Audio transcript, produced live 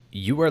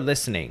You are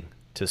listening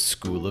to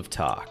School of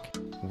Talk.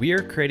 We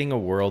are creating a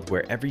world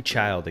where every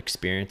child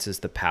experiences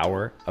the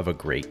power of a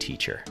great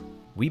teacher.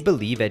 We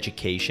believe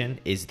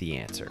education is the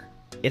answer.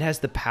 It has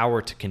the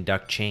power to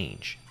conduct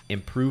change,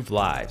 improve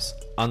lives,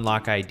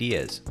 unlock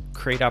ideas,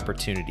 create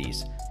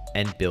opportunities,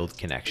 and build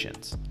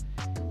connections.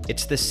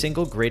 It's the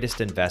single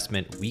greatest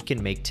investment we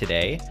can make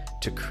today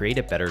to create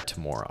a better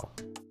tomorrow.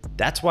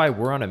 That's why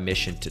we're on a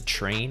mission to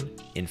train,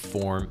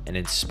 inform, and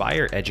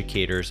inspire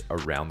educators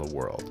around the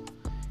world.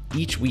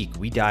 Each week,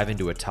 we dive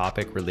into a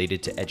topic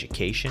related to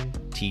education,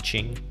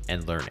 teaching,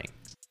 and learning.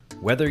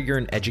 Whether you're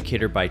an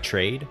educator by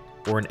trade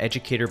or an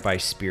educator by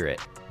spirit,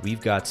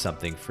 we've got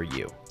something for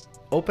you.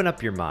 Open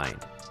up your mind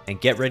and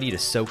get ready to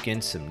soak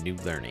in some new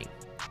learning.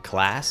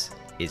 Class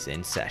is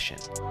in session.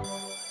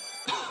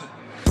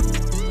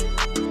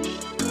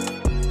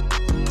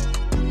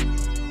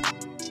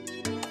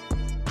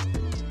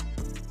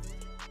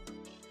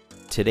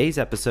 Today's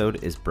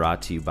episode is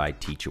brought to you by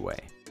Teachaway.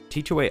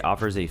 Teachaway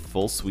offers a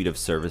full suite of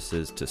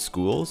services to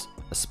schools,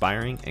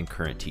 aspiring, and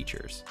current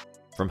teachers.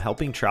 From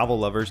helping travel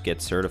lovers get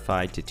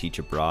certified to teach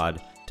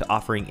abroad, to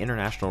offering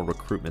international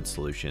recruitment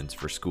solutions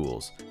for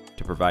schools,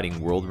 to providing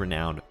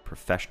world-renowned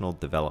professional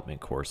development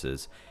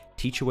courses,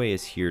 Teachaway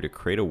is here to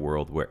create a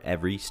world where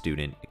every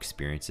student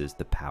experiences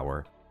the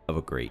power of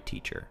a great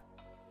teacher.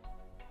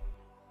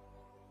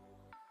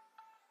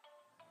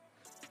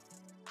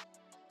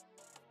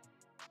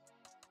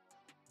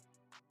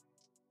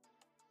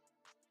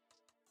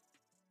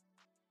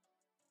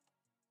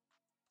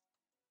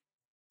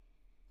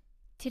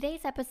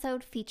 Today's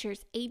episode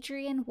features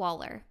Adrienne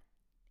Waller.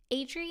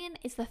 Adrienne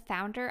is the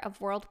founder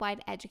of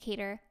Worldwide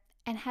Educator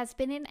and has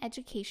been in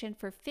education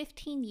for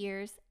 15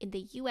 years in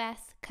the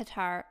US,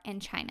 Qatar,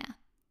 and China.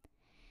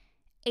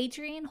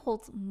 Adrienne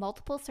holds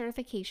multiple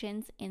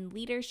certifications in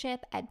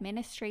leadership,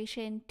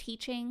 administration,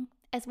 teaching,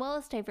 as well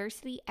as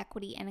diversity,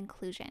 equity, and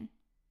inclusion.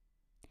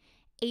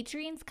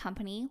 Adrienne's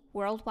company,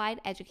 Worldwide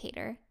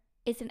Educator,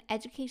 is an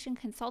education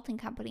consulting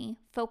company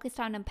focused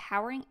on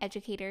empowering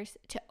educators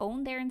to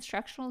own their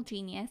instructional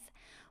genius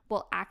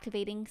while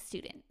activating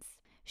students.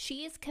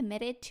 She is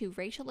committed to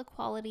racial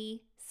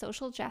equality,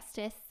 social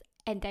justice,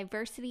 and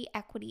diversity,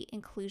 equity,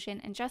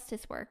 inclusion, and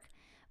justice work,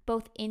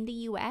 both in the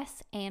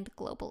US and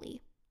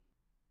globally.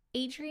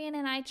 Adrienne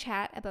and I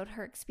chat about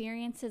her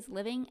experiences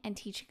living and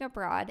teaching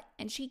abroad,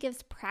 and she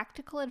gives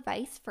practical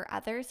advice for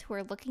others who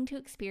are looking to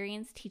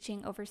experience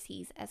teaching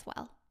overseas as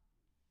well.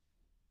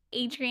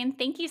 Adrienne,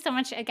 thank you so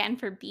much again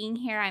for being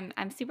here.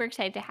 I'm super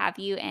excited to have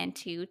you and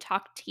to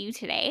talk to you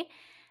today.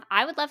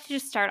 I would love to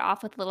just start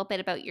off with a little bit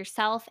about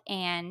yourself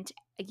and,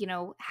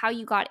 how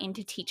you got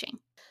into teaching.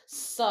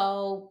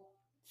 So,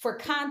 for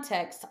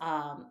context,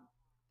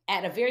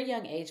 at a very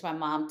young age, my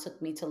mom took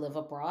me to live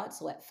abroad.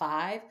 So, at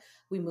 5,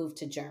 we moved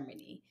to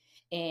Germany.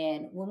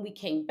 And when we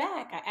came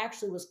back, I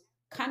actually was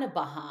kind of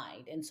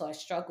behind. And so I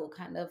struggled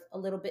kind of a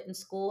little bit in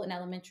school, in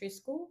elementary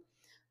school,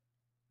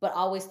 but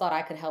always thought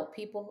I could help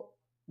people.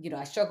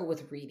 I struggled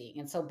with reading.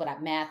 And so, but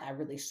at math, I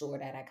really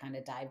soared at, I kind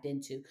of dived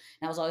into. And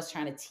I was always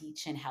trying to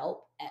teach and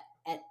help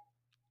at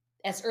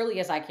as early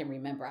as I can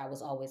remember. I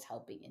was always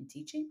helping and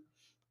teaching.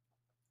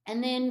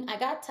 And then I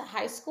got to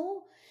high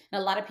school,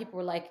 and a lot of people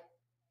were like,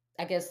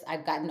 I guess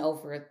I've gotten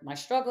over my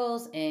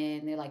struggles,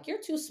 and they're like,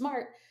 you're too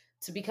smart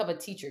to become a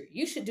teacher.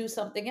 You should do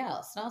something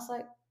else. And I was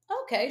like,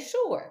 okay,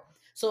 sure.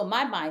 So in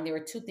my mind, there were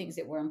two things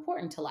that were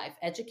important to life: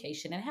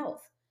 education and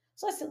health.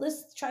 So I said,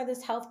 let's try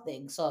this health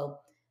thing. So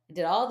I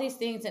did all these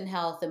things in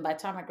health. And by the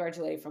time I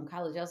graduated from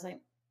college, I was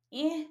like,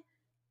 eh,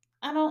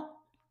 I don't,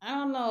 I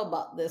don't know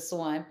about this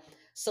one.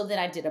 So then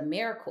I did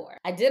AmeriCorps.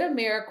 I did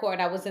AmeriCorps,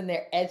 and I was in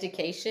their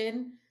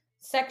education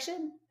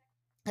section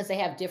because they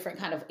have different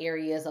kind of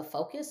areas of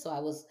focus. So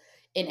I was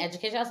in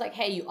education. I was like,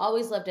 hey, you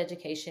always loved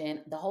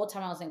education. The whole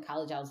time I was in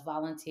college, I was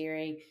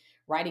volunteering,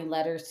 writing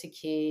letters to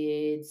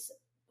kids,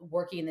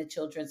 working in the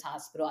children's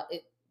hospital.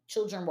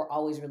 Children were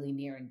always really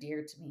near and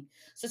dear to me.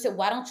 So I said,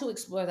 why don't you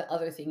explore the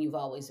other thing you've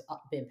always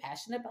been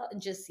passionate about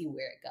and just see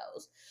where it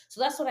goes?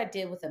 So that's what I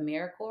did with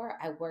AmeriCorps.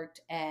 I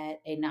worked at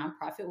a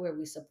nonprofit where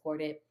we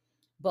supported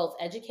both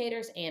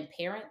educators and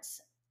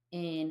parents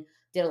and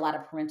did a lot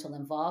of parental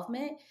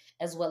involvement,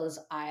 as well as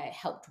I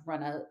helped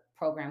run a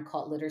program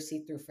called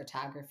Literacy Through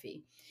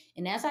Photography.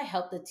 And as I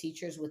helped the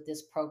teachers with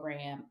this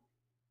program,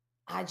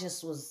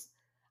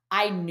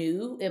 I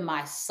knew in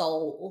my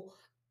soul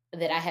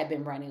that I had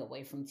been running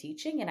away from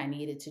teaching and I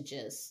needed to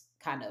just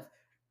kind of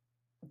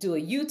do a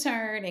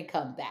U-turn and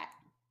come back.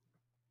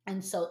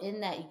 And so in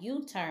that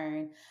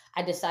U-turn,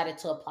 I decided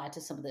to apply to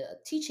some of the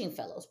teaching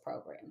fellows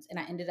programs. And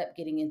I ended up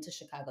getting into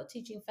Chicago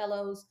Teaching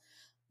Fellows,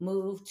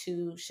 moved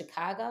to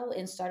Chicago,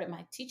 and started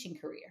my teaching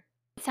career.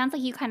 It sounds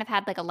like you kind of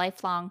had like a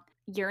lifelong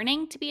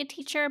yearning to be a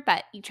teacher,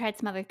 but you tried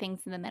some other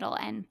things in the middle.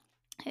 And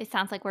it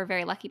sounds like we're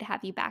very lucky to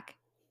have you back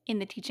in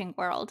the teaching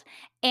world.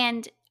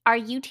 And are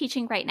you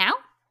teaching right now?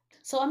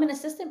 So I'm an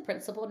assistant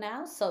principal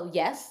now. So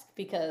yes,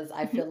 because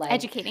I feel like,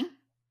 Educating.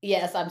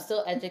 yes, I'm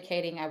still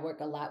educating. I work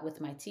a lot with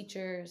my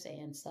teachers.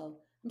 And so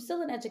I'm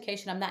still in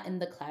education. I'm not in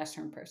the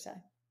classroom per se.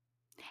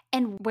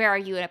 And where are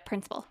you a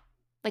principal?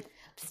 like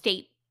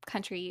state,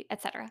 country,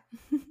 etc.?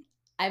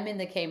 I'm in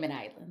the Cayman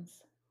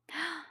Islands.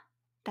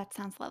 That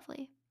sounds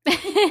lovely.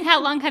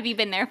 How long have you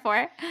been there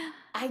for?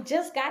 I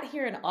just got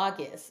here in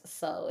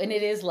August, and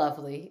it is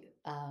lovely.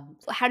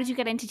 How did you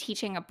get into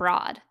teaching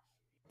abroad?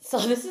 So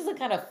this is a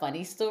kind of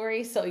funny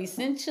story. So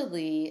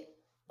essentially,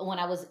 when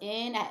I was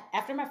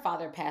after my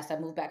father passed, I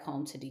moved back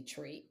home to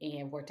Detroit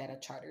and worked at a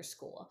charter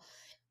school.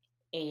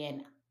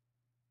 And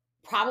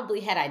probably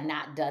had I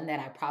not done that,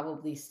 I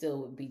probably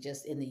still would be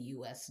just in the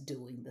US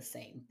doing the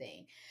same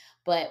thing.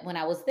 But when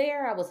I was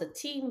there, I was a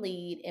team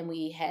lead and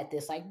we had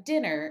this like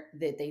dinner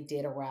that they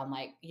did around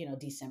like,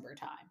 December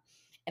time.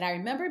 And I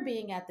remember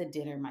being at the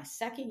dinner my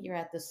second year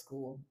at the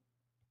school,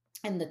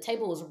 and the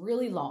table was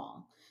really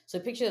long. So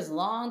picture this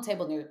long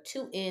table, and there were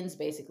two ends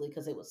basically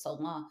because it was so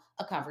long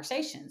of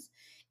conversations.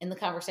 In the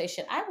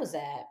conversation I was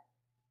at,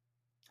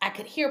 I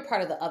could hear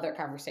part of the other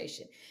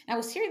conversation. And I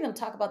was hearing them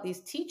talk about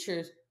these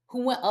teachers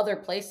who went other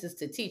places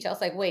to teach. I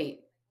was like,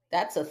 wait,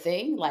 that's a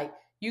thing? Like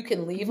you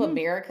can leave Mhm.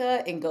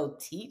 America and go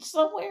teach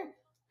somewhere?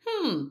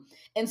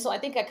 And so I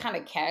think I kind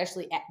of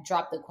casually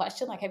dropped the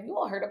question, like, have you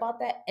all heard about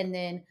that? And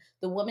then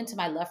the woman to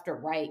my left or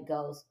right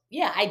goes,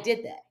 yeah, I did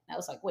that. And I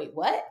was like, wait,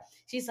 what?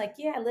 She's like,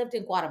 yeah, I lived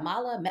in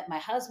Guatemala, met my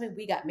husband,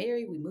 we got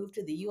married, we moved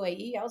to the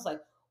UAE. I was like,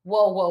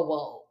 whoa, whoa,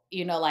 whoa.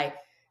 Like,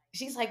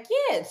 she's like,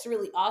 yeah, it's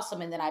really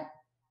awesome. And then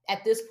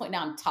at this point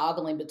now, I'm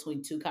toggling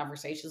between two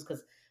conversations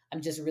because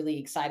I'm just really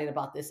excited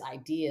about this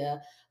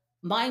idea.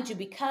 Mind you,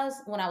 because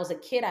when I was a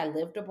kid, I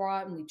lived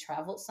abroad and we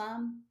traveled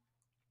some.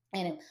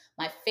 And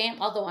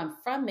although I'm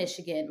from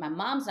Michigan, my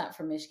mom's not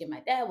from Michigan, my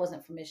dad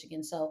wasn't from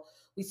Michigan. So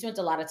we spent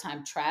a lot of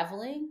time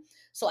traveling.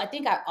 So I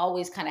think I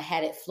always kind of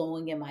had it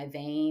flowing in my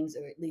veins,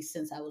 or at least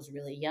since I was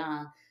really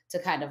young, to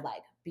kind of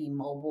like be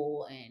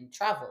mobile and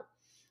travel.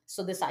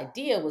 So this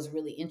idea was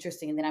really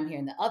interesting. And then I'm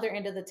hearing the other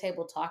end of the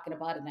table talking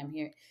about it. And I'm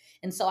hearing,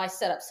 and so I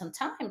set up some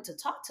time to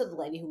talk to the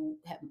lady who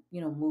had,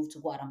 moved to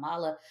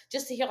Guatemala,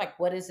 just to hear like,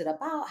 what is it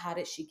about? How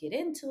did she get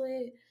into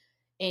it?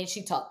 And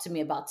she talked to me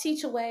about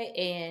Teach Away.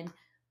 And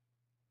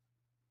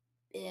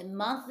a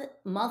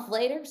month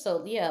later,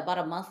 so yeah, about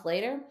a month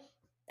later,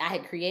 I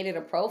had created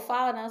a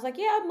profile and I was like,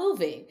 yeah, I'm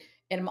moving.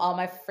 And all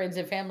my friends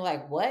and family were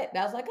like, what? And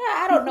I was like,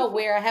 I don't know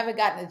where. I haven't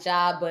gotten a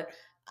job, but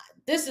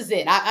this is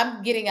it.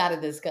 I'm getting out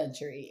of this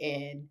country.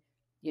 And,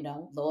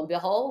 lo and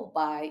behold,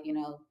 by,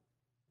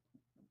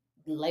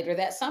 later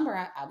that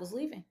summer, I was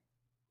leaving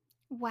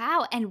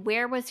Wow, and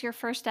where was your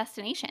first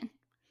destination?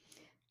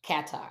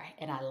 Qatar,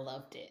 and I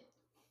loved it.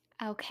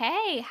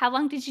 Okay, how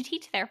long did you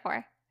teach there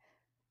for?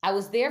 I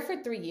was there for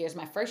 3 years.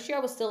 My first year,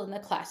 I was still in the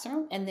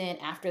classroom. And then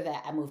after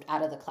that, I moved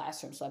out of the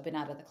classroom. So I've been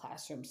out of the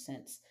classroom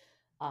since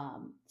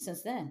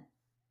then.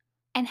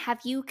 And have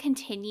you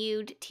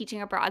continued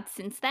teaching abroad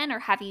since then, or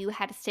have you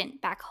had a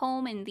stint back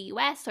home in the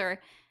US, or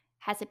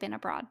has it been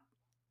abroad?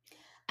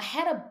 I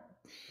had a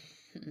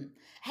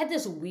I had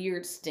this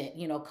weird stint.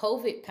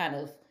 COVID kind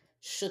of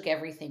shook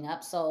everything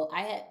up. So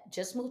I had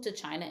just moved to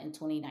China in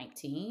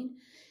 2019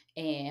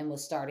 and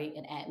was starting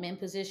an admin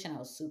position. I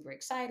was super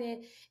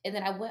excited. And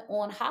then I went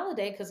on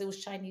holiday because it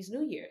was Chinese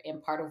New Year.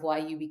 And part of why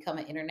you become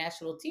an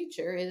international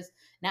teacher is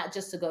not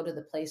just to go to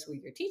the place where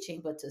you're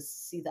teaching, but to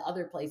see the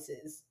other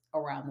places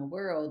around the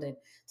world and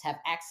to have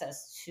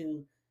access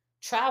to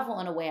travel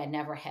in a way I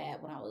never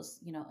had when I was,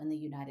 in the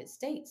United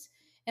States.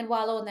 And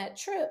while on that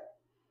trip,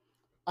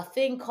 a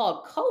thing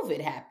called COVID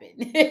happened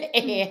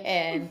Mm.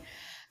 and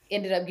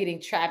ended up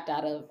getting trapped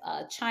out of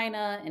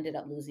China, ended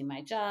up losing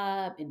my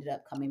job, ended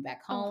up coming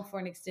back home Oh, for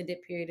an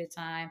extended period of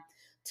time,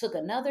 took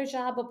another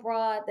job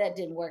abroad that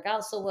didn't work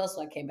out so well.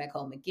 So I came back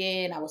home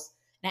again. I was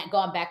not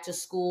gone back to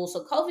school.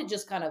 So COVID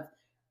just kind of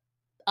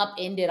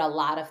upended a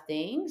lot of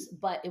things,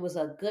 but it was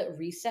a good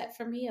reset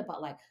for me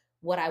about like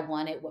what I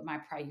wanted, what my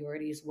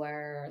priorities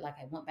were. Like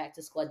I went back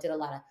to school. I did a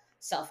lot of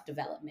self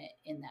development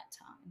in that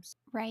time.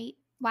 right.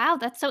 Wow,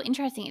 that's so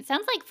interesting. It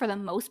sounds like for the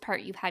most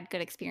part you've had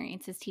good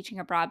experiences teaching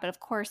abroad, but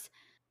of course,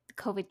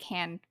 COVID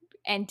can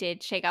and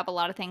did shake up a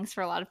lot of things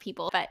for a lot of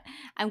people. But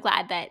I'm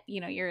glad that,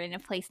 you're in a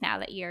place now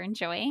that you're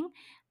enjoying.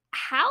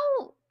 How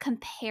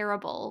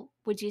comparable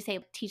would you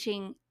say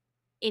teaching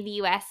in the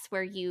US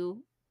where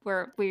you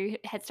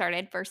had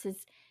started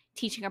versus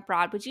teaching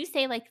abroad? Would you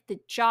say like the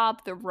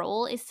job, the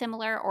role is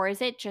similar, or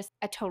is it just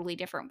a totally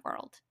different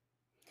world?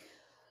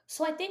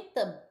 So I think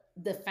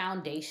the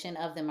foundation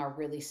of them are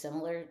really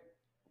similar,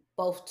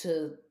 both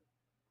to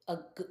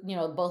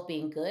both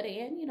being good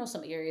and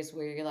some areas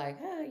where you're like,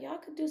 oh, y'all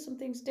could do some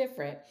things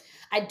different.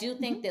 I do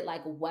think Mhm. that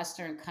like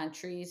Western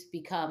countries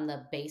become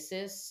the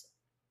basis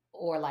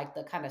or like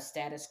the kind of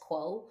status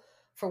quo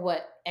for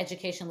what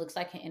education looks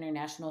like in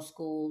international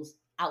schools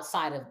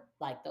outside of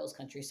like those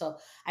countries. So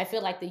I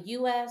feel like the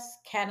US,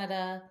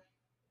 Canada,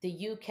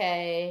 the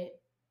UK,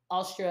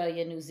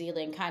 Australia, New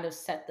Zealand kind of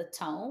set the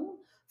tone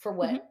for Mhm.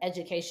 what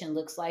education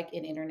looks like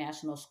in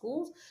international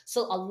schools.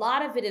 So a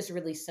lot of it is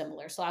really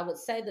similar. So I would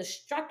say the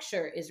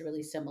structure is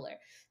really similar.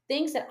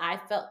 Things that I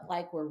felt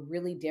like were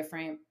really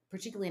different,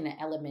 particularly in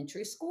the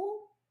elementary school,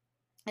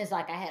 is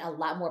like I had a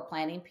lot more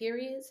planning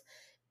periods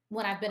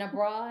when I've been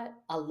abroad,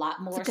 a lot It's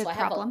a more. So good I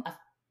have problem.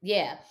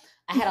 Yeah,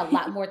 I had a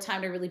lot more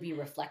time to really be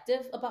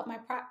reflective about my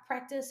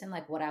practice and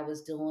like what I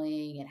was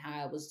doing and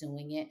how I was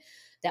doing it.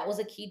 That was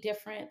a key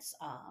difference.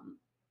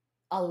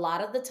 A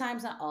lot of the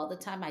times, not all the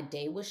time, my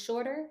day was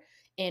shorter.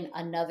 And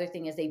another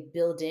thing is they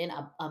build in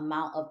a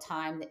amount of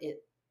time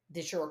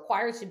that you're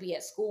required to be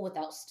at school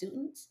without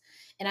students.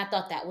 And I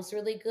thought that was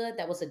really good.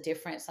 That was a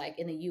difference. Like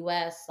in the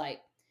US,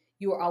 like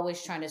you were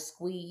always trying to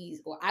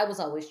squeeze, or I was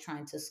always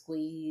trying to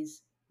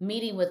squeeze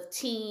meeting with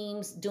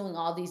teams, doing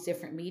all these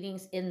different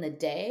meetings in the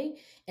day.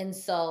 And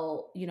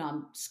so,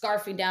 I'm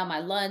scarfing down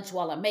my lunch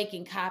while I'm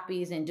making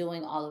copies and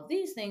doing all of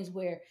these things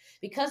where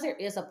because there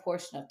is a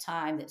portion of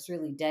time that's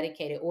really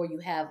dedicated, or you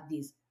have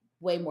these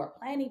way more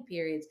planning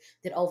periods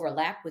that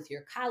overlap with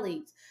your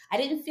colleagues, I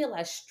didn't feel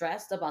as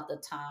stressed about the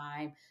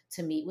time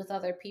to meet with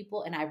other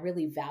people. And I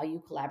really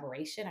value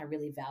collaboration. I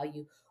really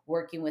value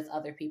working with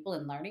other people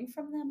and learning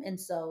from them. And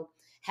so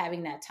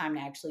having that time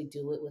to actually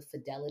do it with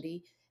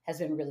fidelity has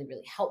been really,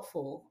 really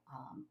helpful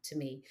to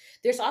me.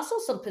 There's also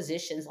some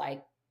positions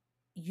like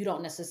you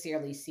don't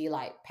necessarily see,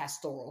 like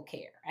pastoral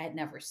care. I had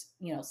never,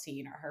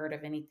 seen or heard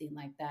of anything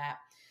like that.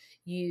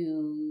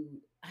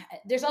 you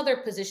there's other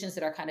positions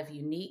that are kind of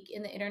unique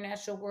in the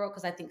international world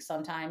because I think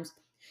sometimes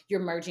you're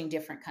merging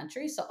different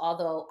countries. So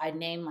although I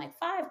name like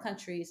 5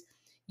 countries,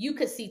 you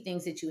could see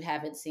things that you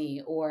haven't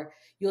seen, or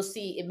you'll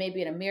see it may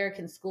be an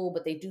American school,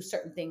 but they do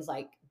certain things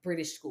like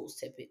British schools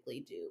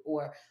typically do,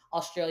 or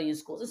Australian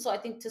schools. And so I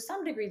think to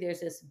some degree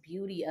there's this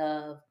beauty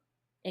of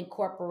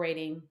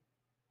incorporating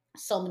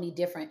so many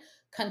different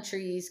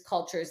countries,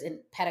 cultures, and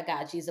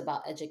pedagogies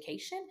about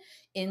education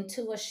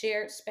into a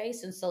shared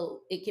space. And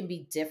so it can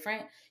be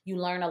different. You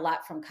learn a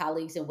lot from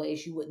colleagues in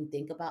ways you wouldn't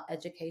think about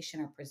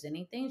education or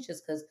presenting things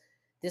just because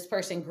this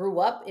person grew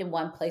up in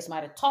one place,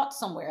 might have taught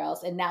somewhere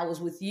else, and now is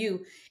with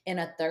you in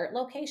a third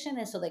location.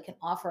 And so they can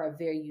offer a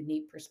very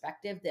unique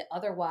perspective that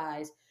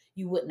otherwise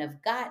you wouldn't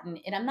have gotten.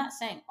 And I'm not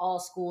saying all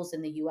schools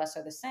in the US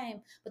are the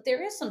same, but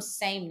there is some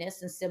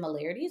sameness and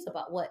similarities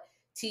about what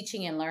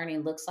teaching and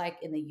learning looks like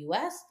in the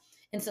US,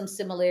 and some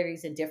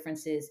similarities and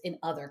differences in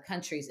other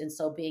countries. And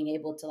so being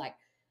able to like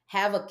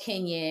have a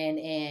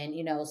Kenyan and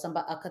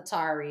a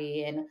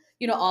Qatari and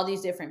all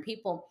these different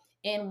people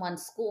in one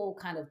school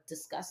kind of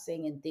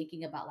discussing and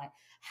thinking about like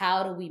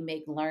how do we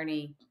make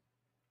learning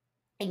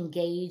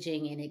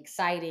engaging and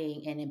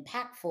exciting and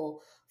impactful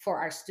for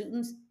our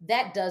students,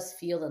 that does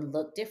feel and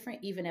look different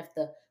even if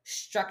the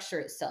structure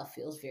itself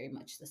feels very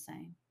much the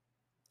same.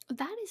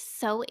 That is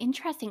so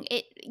interesting.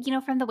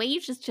 From the way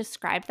you just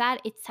described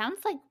that, it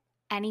sounds like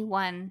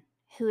anyone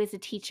who is a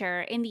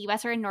teacher in the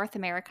US or in North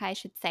America, I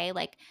should say,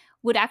 like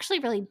would actually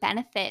really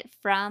benefit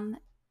from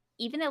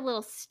even a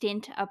little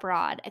stint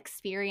abroad,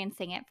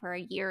 experiencing it for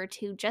a year or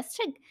two just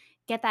to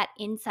get that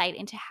insight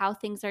into how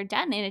things are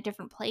done in a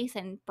different place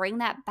and bring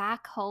that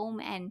back home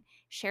and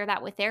share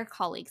that with their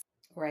colleagues.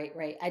 Right,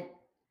 right.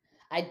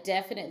 I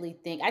definitely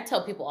think I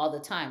tell people all the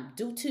time,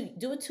 do a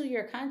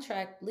 2-year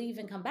contract, leave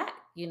and come back.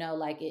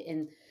 Like it,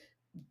 and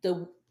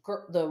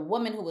the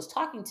woman who was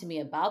talking to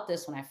me about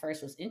this when I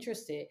first was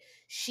interested,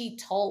 she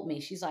told me,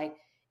 she's like,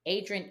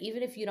 Adrienne,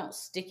 even if you don't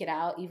stick it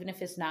out, even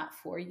if it's not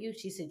for you,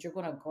 she said you're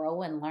going to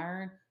grow and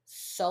learn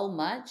so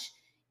much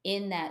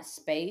in that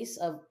space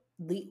of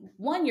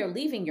one, you're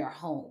leaving your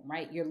home,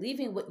 right? You're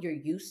leaving what you're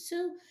used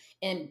to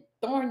and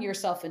throwing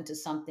yourself into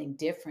something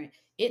different.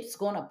 It's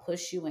going to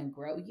push you and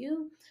grow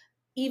you,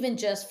 even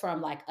just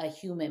from like a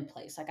human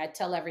place. Like I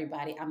tell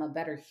everybody, I'm a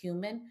better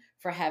human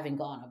for having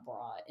gone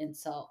abroad. And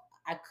so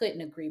I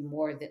couldn't agree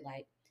more that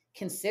like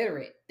consider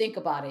it, think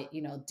about it,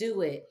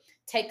 do it,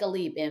 take a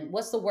leap. And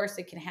what's the worst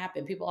that can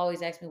happen? People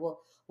always ask me,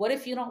 well, what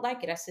if you don't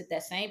like it? I said,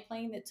 that same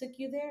plane that took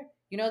you there,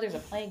 there's a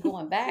plane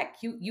going back.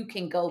 You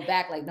can go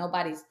back. Like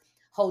nobody's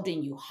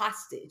holding you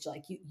hostage.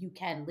 Like you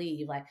can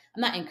leave. Like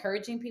I'm not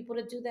encouraging people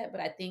to do that,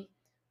 but I think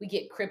we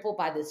get crippled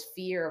by this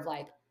fear of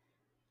like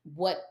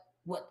what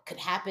could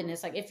happen.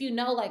 Is like, if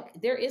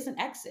like there is an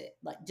exit,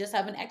 like just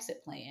have an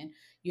exit plan.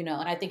 And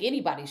I think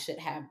anybody should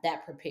have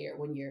that prepared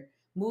when you're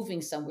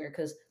moving somewhere,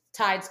 because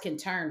tides can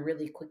turn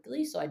really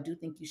quickly. So I do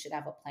think you should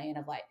have a plan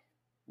of like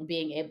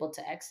being able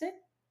to exit,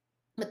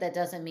 but that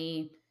doesn't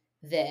mean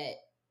that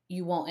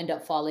you won't end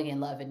up falling in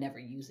love and never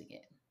using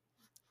it.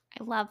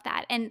 I love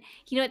that. And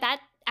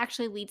that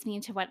actually leads me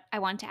into what I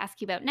want to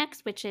ask you about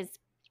next, which is,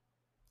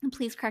 and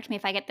please correct me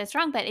if I get this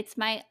wrong, but it's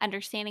my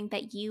understanding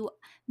that you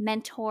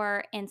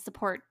mentor and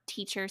support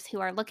teachers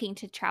who are looking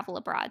to travel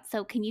abroad.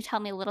 So can you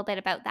tell me a little bit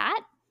about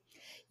that?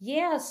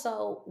 Yeah,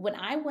 so when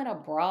I went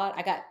abroad,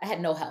 I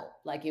had no help.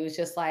 Like it was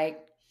just like,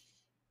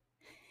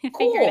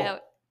 Figure it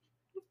out.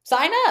 cool,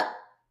 sign up,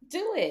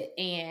 do it.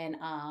 And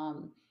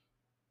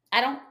I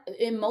don't,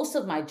 in most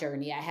of my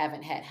journey, I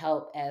haven't had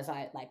help as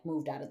I like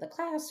moved out of the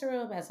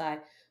classroom, as I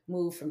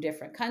moved from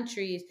different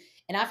countries.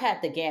 And I've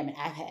had the gamut.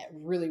 I've had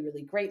really,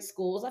 really great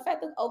schools. I've had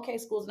the okay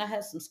schools, and I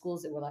had some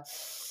schools that were like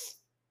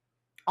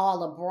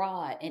all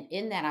abroad. And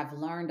in that, I've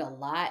learned a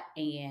lot.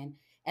 And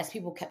as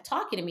people kept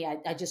talking to me,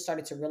 I just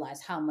started to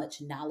realize how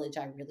much knowledge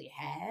I really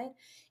had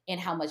and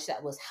how much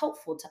that was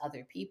helpful to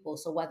other people.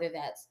 So whether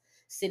that's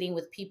sitting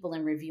with people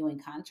and reviewing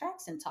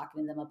contracts and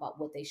talking to them about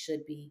what they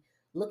should be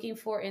looking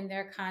for in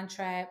their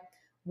contract,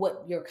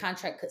 what your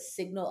contract could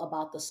signal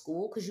about the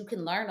school, because you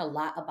can learn a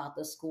lot about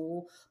the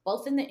school,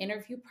 both in the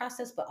interview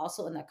process, but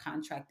also in the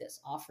contract that's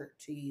offered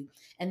to you.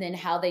 And then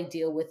how they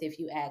deal with if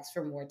you ask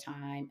for more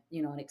time,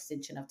 an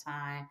extension of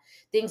time,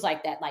 things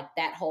like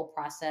that whole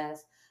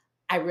process.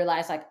 I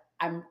realized like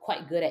I'm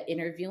quite good at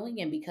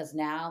interviewing, and because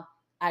now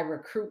I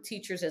recruit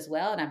teachers as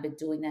well, and I've been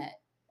doing that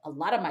a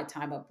lot of my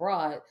time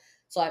abroad.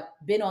 So I've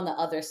been on the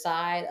other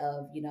side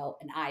of,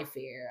 an eye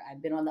fair.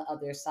 I've been on the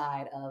other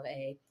side of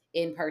a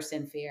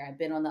in-person fair. I've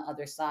been on the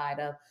other side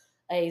of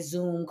a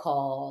Zoom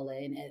call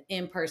and an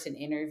in-person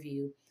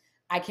interview.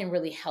 I can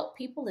really help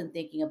people in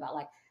thinking about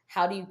like,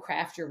 how do you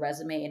craft your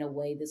resume in a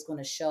way that's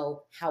going to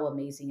show how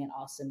amazing and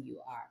awesome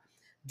you are?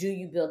 Do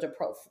you build a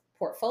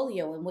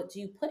portfolio, and what do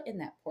you put in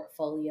that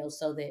portfolio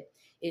so that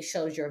it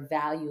shows your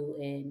value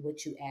in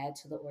what you add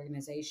to the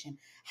organization?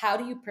 How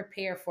do you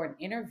prepare for an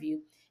interview,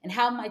 and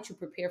how might you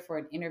prepare for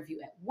an interview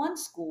at one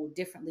school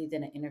differently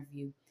than an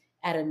interview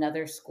at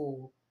another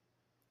school?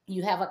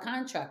 You have a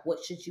contract.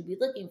 What should you be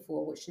looking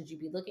for? What should you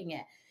be looking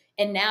at?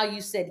 And now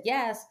you said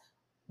yes.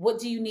 What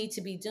do you need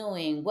to be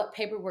doing? What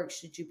paperwork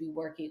should you be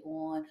working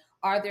on?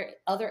 Are there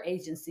other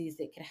agencies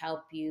that can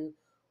help you?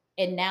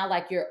 And now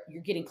like you're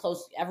getting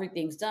close,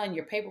 everything's done,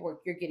 your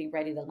paperwork, you're getting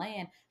ready to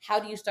land. How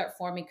do you start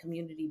forming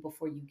community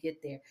before you get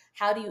there?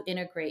 How do you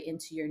integrate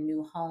into your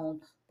new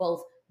home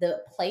both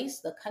the place,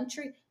 the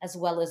country, as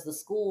well as the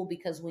school?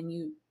 Because when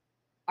you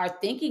are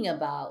thinking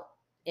about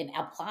and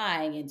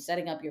applying and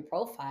setting up your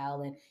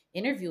profile and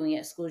interviewing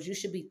at schools, you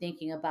should be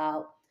thinking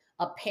about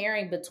a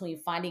pairing between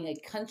finding a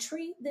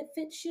country that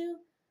fits you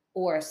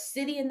or a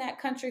city in that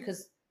country,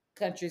 because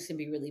countries can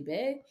be really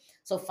big.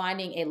 So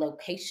finding a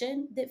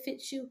location that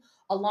fits you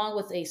along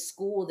with a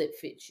school that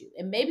fits you.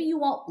 And maybe you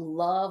won't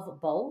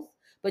love both,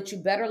 but you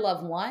better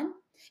love one,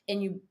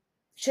 and you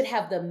should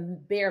have the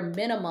bare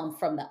minimum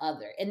from the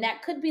other. And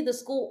that could be the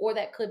school or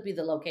that could be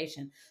the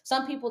location.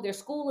 Some people, their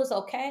school is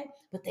okay,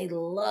 but they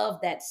love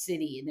that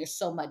city and there's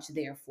so much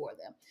there for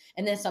them.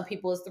 And then some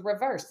people, it's the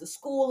reverse. The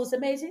school is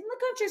amazing, the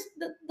country's,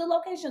 the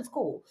location's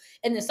cool.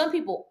 And then some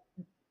people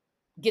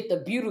get the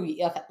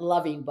beauty of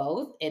loving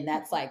both, and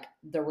that's like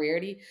the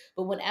rarity.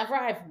 But whenever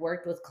I've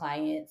worked with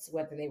clients,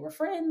 whether they were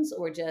friends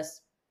or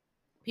just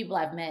people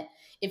I've met,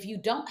 if you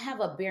don't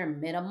have a bare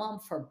minimum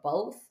for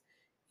both,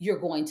 you're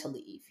going to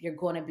leave. You're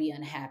going to be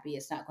unhappy.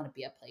 It's not going to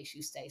be a place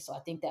you stay. So I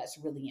think that's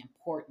really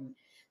important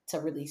to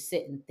really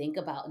sit and think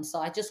about. And so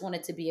I just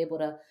wanted to be able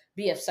to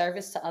be of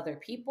service to other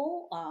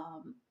people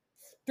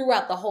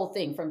throughout the whole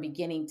thing, from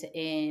beginning to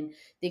end,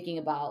 thinking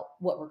about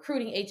what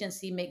recruiting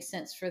agency makes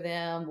sense for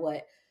them,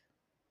 what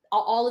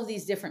all of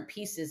these different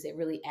pieces that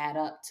really add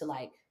up to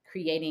like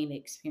creating an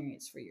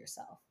experience for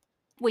yourself.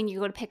 When you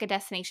go to pick a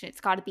destination,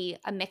 it's got to be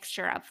a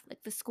mixture of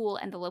like the school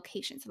and the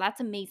location. So that's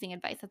amazing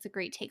advice. That's a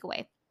great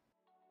takeaway.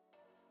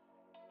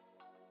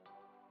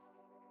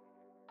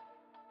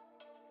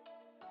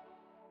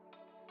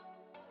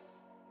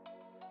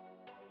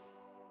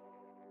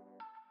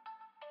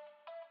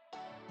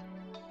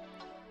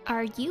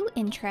 Are you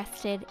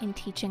interested in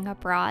teaching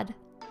abroad?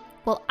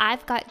 Well,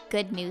 I've got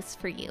good news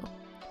for you.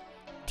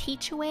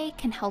 Teachaway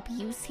can help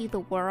you see the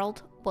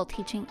world while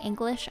teaching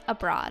English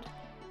abroad.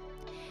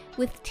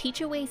 With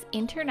Teachaway's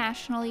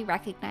internationally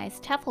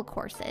recognized TEFL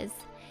courses,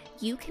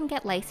 you can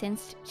get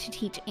licensed to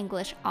teach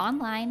English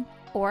online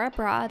or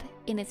abroad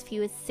in as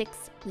few as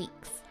 6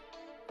 weeks.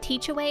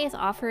 Teachaway is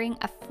offering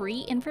a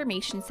free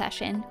information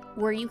session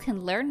where you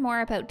can learn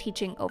more about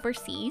teaching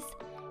overseas,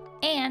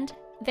 and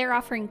they're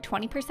offering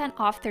 20%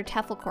 off their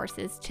TEFL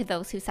courses to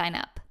those who sign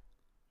up.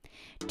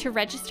 To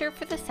register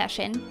for the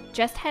session,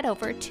 just head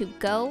over to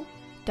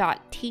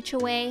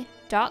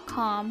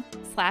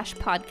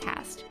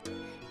go.teachaway.com/podcast.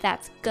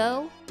 That's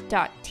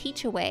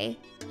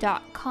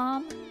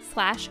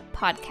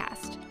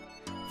go.teachaway.com/podcast.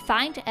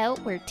 Find out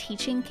where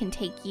teaching can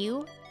take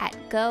you at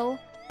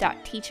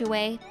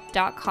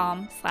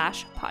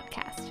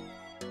go.teachaway.com/podcast.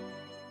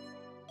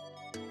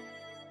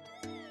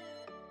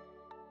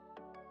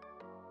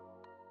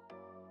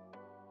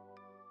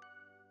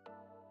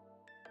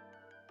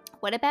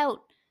 What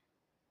about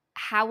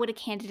how would a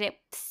candidate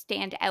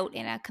stand out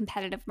in a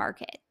competitive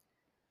market?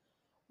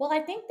 Well, I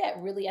think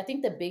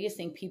the biggest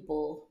thing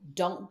people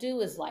don't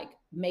do is like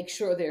make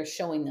sure they're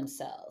showing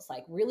themselves,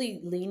 like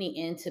really leaning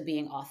into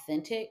being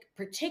authentic,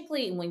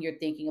 particularly when you're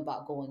thinking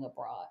about going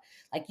abroad.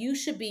 Like you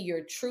should be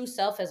your true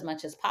self as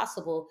much as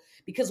possible,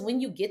 because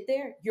when you get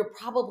there, you're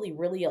probably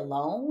really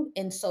alone.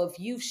 And so if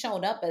you've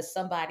shown up as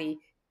somebody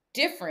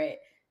different,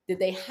 that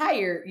they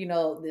hire,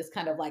 this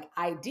kind of like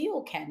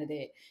ideal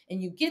candidate,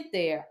 and you get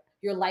there,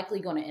 you're likely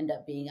going to end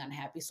up being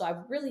unhappy. So I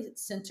really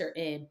center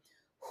in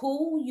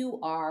who you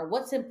are,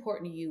 what's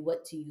important to you,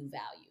 what do you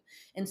value?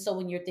 And so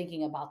when you're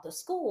thinking about the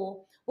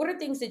school, what are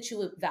things that you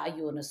would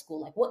value in a school?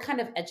 Like what kind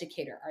of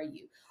educator are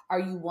you? Are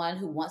you one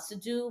who wants to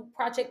do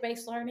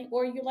project-based learning?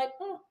 Or you're like,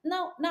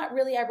 no, not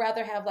really. I'd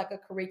rather have like a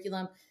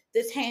curriculum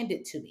that's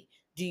handed to me.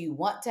 Do you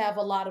want to have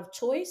a lot of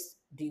choice?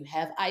 Do you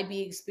have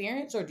IB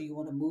experience, or do you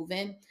want to move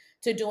in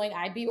to doing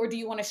IB, or do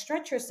you want to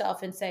stretch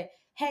yourself and say,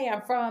 hey,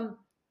 I'm from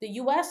the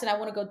US and I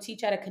want to go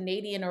teach at a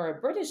Canadian or a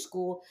British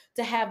school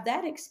to have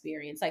that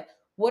experience? Like,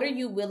 what are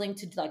you willing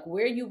to, like,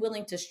 where are you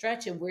willing to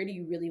stretch, and where do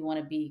you really want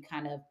to be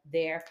kind of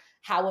there?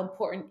 How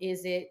important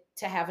is it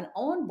to have an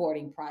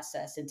onboarding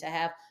process and to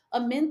have a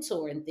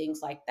mentor and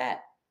things like that?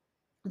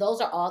 Those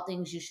are all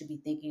things you should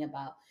be thinking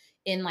about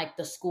in like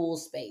the school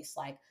space.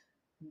 Like,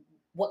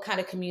 what kind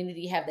of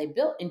community have they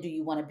built, and do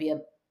you want to be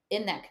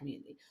in that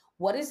community?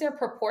 What is their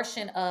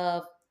proportion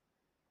of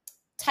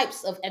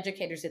types of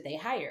educators that they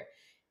hire?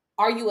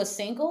 Are you a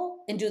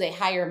single, and do they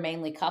hire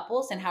mainly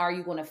couples? And how are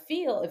you going to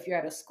feel if you're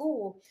at a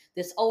school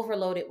that's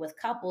overloaded with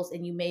couples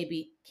and you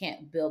maybe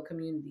can't build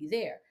community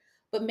there?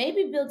 But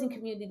maybe building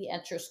community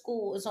at your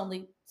school is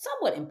only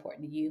somewhat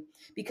important to you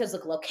because the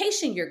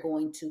location you're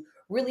going to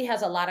really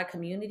has a lot of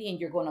community, and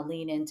you're going to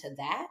lean into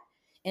that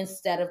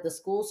instead of the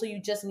school. So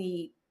you just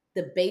need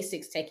the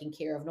basics taken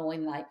care of,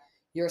 knowing like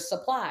your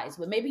supplies.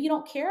 But maybe you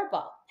don't care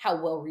about how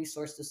well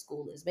resourced the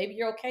school is. Maybe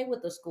you're okay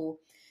with the school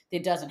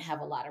that doesn't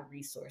have a lot of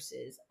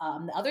resources.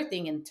 The other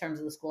thing in terms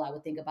of the school I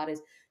would think about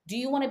is, do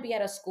you want to be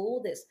at a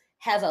school that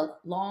has a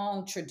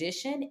long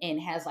tradition and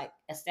has like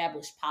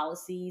established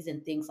policies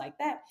and things like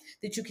that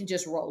that you can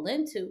just roll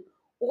into?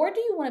 Or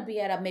do you want to be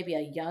at maybe a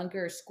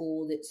younger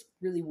school that's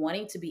really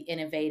wanting to be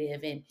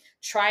innovative and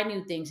try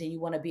new things, and you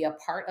want to be a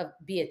part of,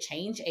 be a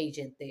change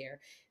agent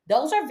there?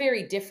 Those are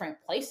very different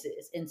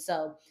places. And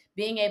so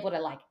being able to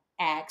like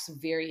ask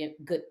very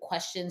good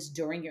questions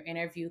during your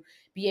interview,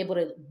 be able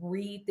to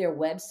read their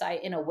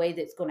website in a way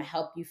that's going to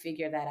help you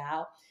figure that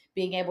out,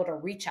 being able to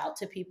reach out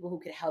to people who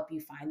could help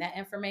you find that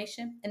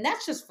information. And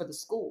that's just for the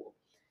school.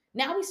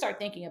 Now we start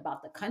thinking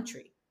about the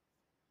country.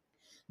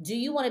 Do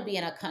you want to be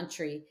in a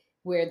country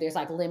where there's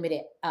like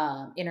limited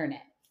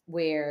internet,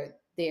 where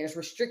there's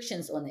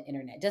restrictions on the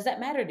internet? Does that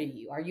matter to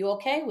you? Are you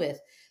okay with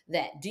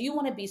that? Do you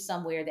want to be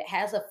somewhere that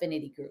has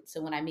affinity groups?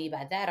 And what I mean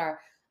by that are,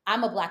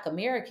 I'm a Black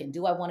American.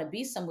 Do I want to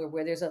be somewhere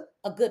where there's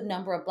a good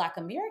number of Black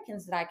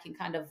Americans that I can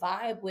kind of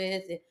vibe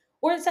with?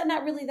 Or is that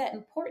not really that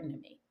important to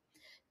me?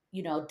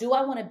 Do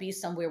I want to be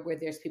somewhere where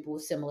there's people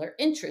with similar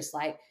interests?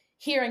 Like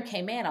here in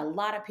Cayman, a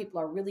lot of people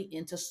are really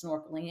into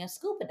snorkeling and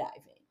scuba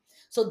diving.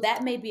 So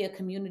that may be a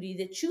community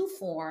that you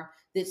form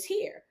that's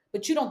here,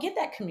 but you don't get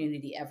that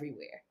community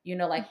everywhere.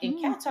 Like in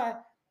Hmm.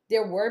 Qatar,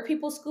 there were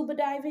people scuba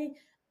diving,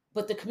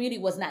 but the community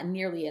was not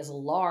nearly as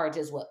large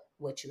as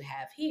what you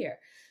have here.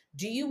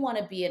 Do you want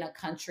to be in a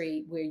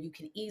country where you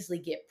can easily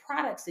get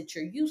products that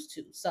you're used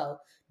to? So,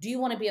 do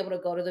you want to be able to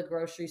go to the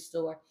grocery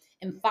store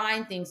and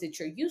find things that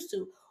you're used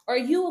to? Or are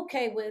you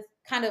okay with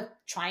kind of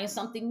trying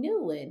something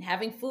new and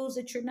having foods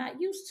that you're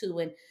not used to?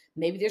 And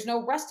maybe there's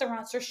no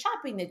restaurants or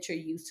shopping that you're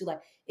used to.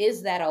 Like,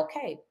 is that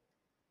okay?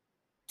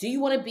 Do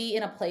you want to be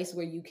in a place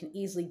where you can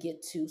easily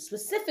get to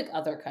specific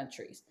other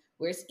countries,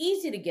 where it's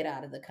easy to get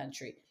out of the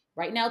country?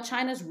 Right now,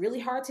 China's really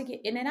hard to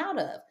get in and out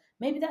of.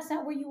 Maybe that's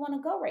not where you want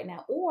to go right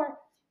now. Or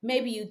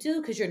maybe you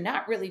do because you're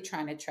not really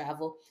trying to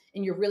travel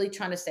and you're really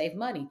trying to save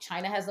money.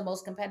 China has the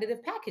most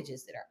competitive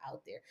packages that are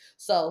out there.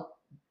 So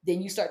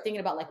then you start thinking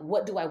about, like,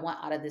 what do I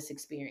want out of this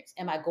experience?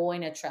 Am I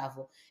going to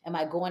travel? Am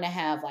I going to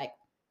have like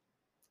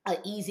a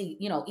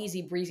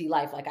easy breezy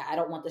life? Like, I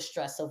don't want the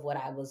stress of what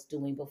I was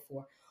doing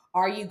before.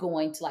 Are you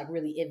going to like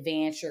really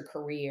advance your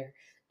career?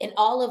 And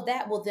all of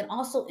that will then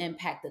also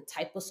impact the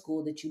type of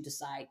school that you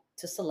decide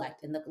to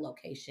select and the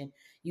location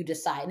you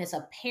decide. And it's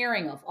a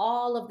pairing of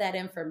all of that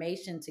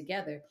information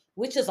together,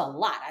 which is a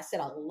lot. I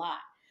said a lot.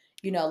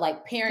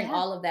 Like pairing Yeah.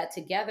 all of that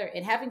together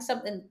and having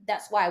something.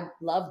 That's why I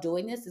love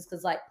doing this, is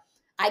because like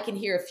I can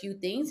hear a few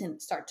things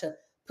and start to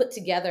put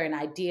together an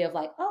idea of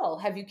like, oh,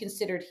 have you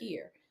considered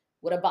here?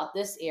 What about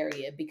this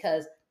area?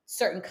 Because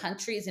certain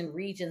countries and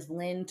regions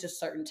lend to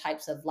certain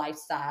types of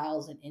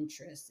lifestyles and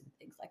interests and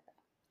things like that.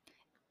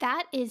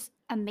 That is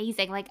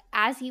amazing. Like,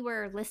 as you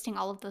were listing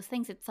all of those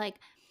things, it's like,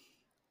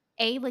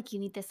 like you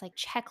need this like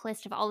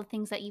checklist of all the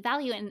things that you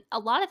value. And a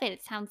lot of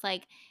it sounds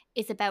like,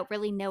 is about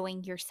really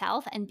knowing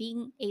yourself and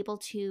being able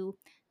to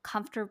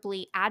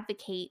comfortably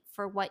advocate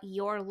for what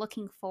you're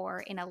looking for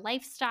in a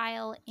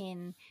lifestyle,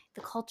 in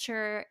the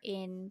culture,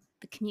 in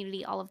the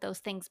community, all of those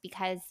things.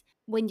 Because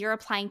when you're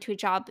applying to a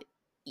job,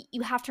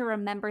 you have to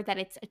remember that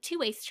it's a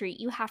two-way street.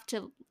 You have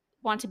to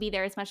want to be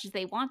there as much as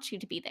they want you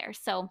to be there.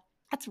 So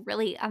that's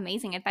really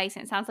amazing advice.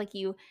 And it sounds like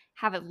you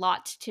have a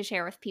lot to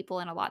share with people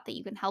and a lot that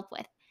you can help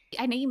with.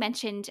 I know you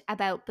mentioned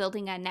about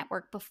building a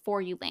network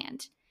before you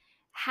land.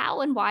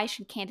 How and why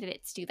should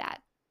candidates do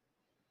that?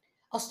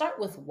 I'll start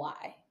with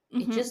why.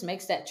 It Hmm. just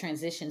makes that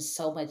transition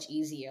so much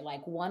easier.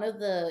 Like, one of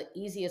the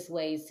easiest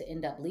ways to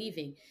end up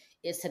leaving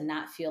is to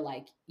not feel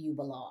like you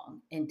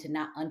belong and to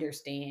not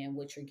understand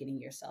what you're getting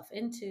yourself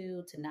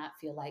into, to not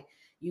feel like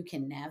you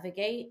can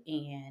navigate,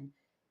 and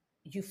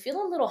you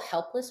feel a little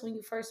helpless when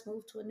you first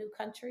move to a new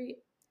country.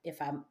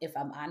 If I'm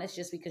honest,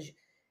 just because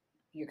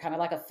you're kind of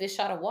like a fish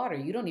out of water.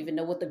 You don't even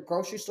know what the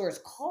grocery store is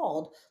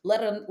called,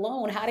 let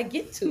alone how to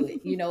get to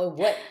it,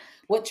 and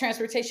what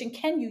transportation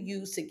can you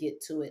use to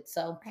get to it.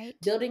 So Right.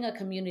 building a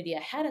community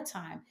ahead of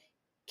time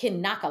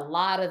can knock a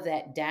lot of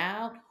that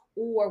down.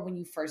 Or when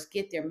you first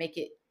get there, make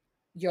it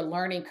your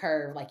learning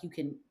curve, like you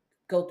can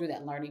go through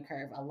that learning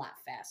curve a lot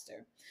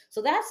faster.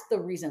 So that's the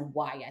reason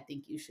why I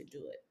think you should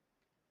do it.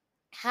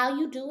 How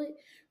you do it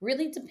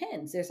really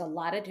depends. There's a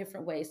lot of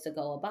different ways to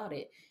go about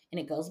it. And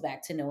it goes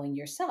back to knowing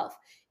yourself.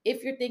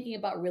 If you're thinking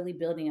about really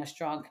building a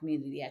strong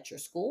community at your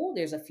school,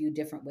 there's a few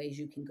different ways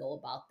you can go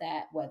about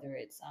that, whether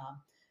it's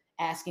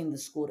asking the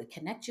school to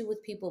connect you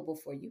with people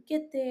before you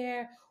get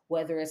there,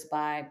 whether it's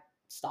by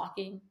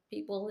stalking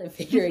people and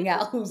figuring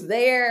out who's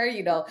there,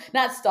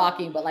 not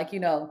stalking, but like,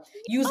 Oh,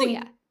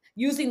 yeah.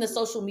 using the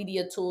social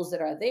media tools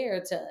that are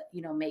there to,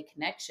 make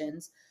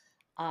connections.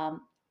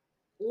 Um,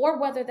 or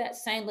whether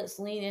that's saying let's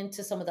lean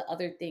into some of the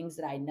other things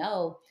that I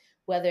know,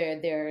 whether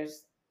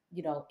there's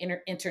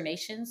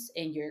internations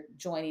and you're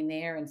joining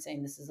there and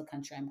saying this is a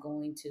country I'm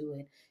going to,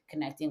 and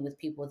connecting with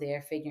people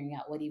there, figuring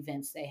out what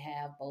events they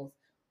have both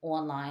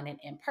online and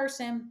in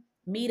person,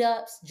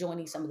 meetups,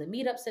 joining some of the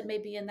meetups that may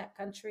be in that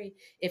country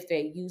if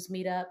they use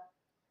Meetup,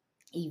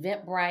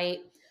 Eventbrite.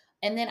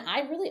 And then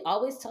I really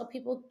always tell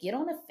people get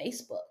on a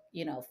Facebook.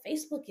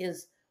 Facebook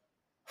is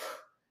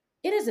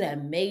it is an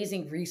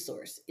amazing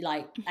resource.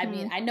 Like, I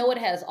mean, Mhm. I know it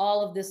has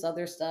all of this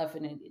other stuff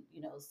and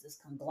it's this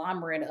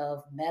conglomerate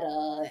of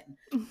meta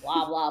and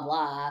blah, blah,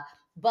 blah.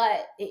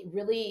 But it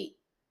really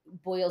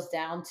boils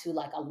down to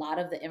like a lot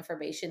of the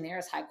information there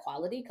is high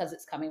quality because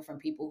it's coming from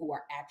people who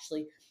are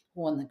actually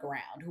on the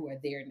ground, who are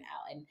there now.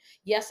 And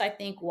yes, I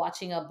think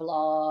watching a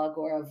blog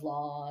or a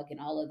vlog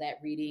and all of that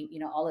reading,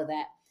 all of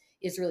that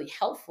is really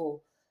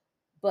helpful.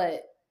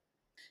 But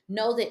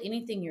know that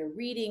anything you're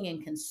reading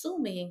and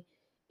consuming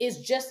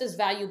is just as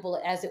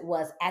valuable as it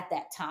was at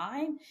that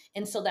time.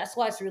 And so that's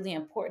why it's really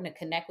important to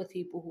connect with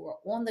people who are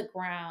on the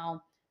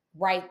ground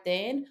right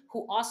then,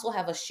 who also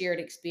have a shared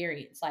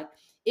experience. Like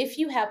if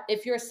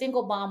you're a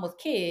single mom with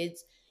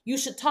kids, you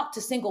should talk to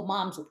single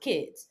moms with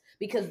kids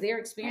because their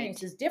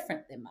experience Right. is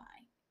different than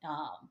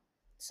mine.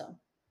 So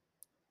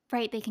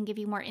Right, they can give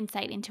you more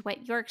insight into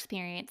what your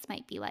experience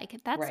might be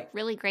like. That's right.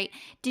 really great.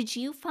 Did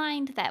you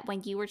find that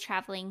when you were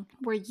traveling,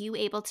 were you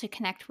able to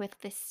connect with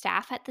the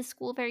staff at the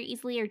school very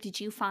easily, or did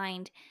you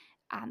find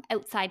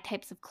outside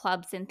types of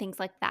clubs and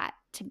things like that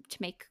to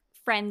make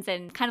friends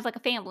and kind of like a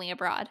family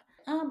abroad?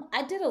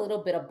 I did a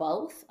little bit of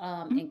both.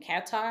 Mhm. In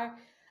Qatar,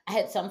 I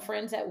had some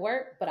friends at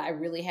work, but I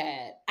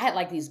had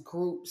like these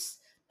groups,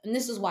 and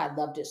this is why I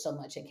loved it so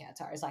much in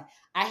Qatar. It's like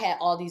I had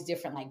all these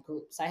different like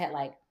groups.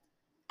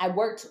 I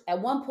worked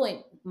at one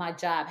point. My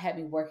job had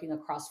me working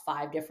across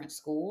 5 different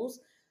schools,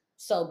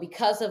 so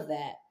because of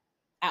that,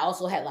 I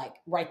also had like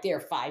right there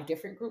 5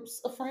 different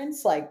groups of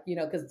friends, like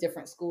because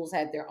different schools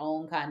had their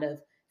own kind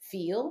of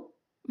feel.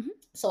 Mhm.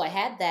 So I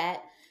had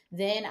that.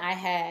 Then I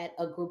had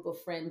a group of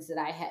friends that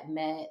I had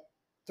met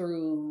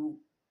through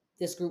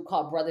this group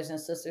called Brothers and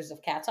Sisters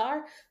of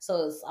Qatar.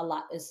 So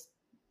it's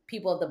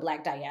people of the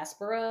Black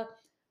diaspora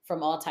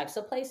from all types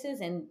of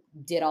places and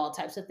did all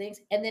types of things.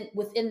 And then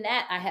within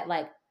that, I had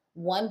like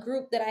one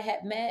group that I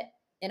had met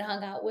and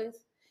hung out with,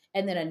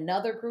 and then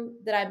another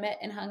group that I met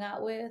and hung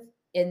out with,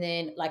 and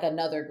then like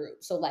another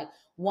group. So like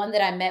one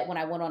that I met when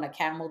I went on a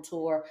camel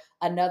tour,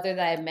 another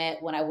that I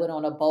met when I went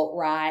on a boat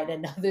ride,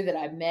 another that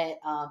I met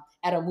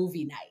at a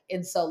movie night.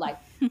 And so, like,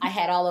 I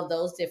had all of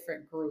those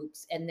different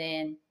groups. And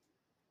then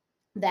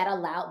that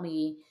allowed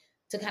me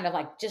to kind of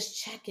like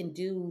just check and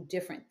do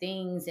different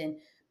things. And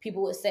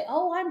people would say,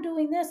 oh, I'm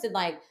doing this. And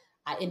like,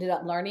 I ended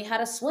up learning how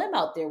to swim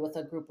out there with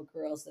a group of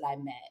girls that I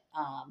met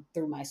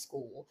through my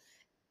school.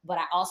 But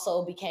I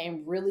also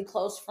became really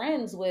close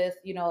friends with,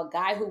 a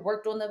guy who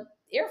worked on the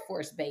Air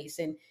Force base,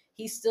 and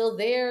he's still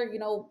there,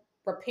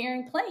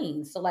 repairing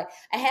planes. So like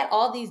I had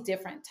all these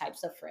different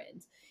types of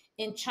friends.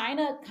 In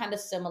China, kind of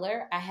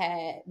similar.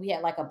 We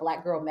had like a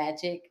Black Girl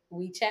Magic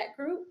WeChat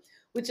group,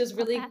 which is Love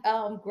really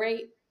that.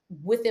 great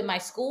within my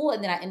school.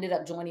 And then I ended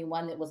up joining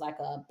one that was like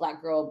a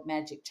Black Girl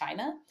Magic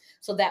China.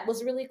 So that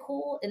was really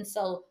cool. And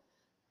so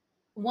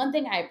one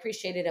thing I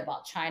appreciated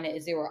about China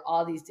is there were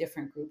all these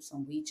different groups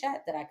on WeChat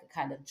that I could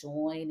kind of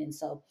join. And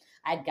so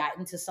I'd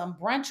gotten to some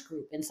brunch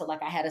group. And so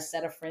like I had a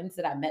set of friends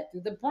that I met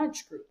through the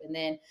brunch group, and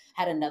then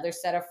had another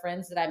set of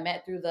friends that I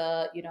met through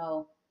the,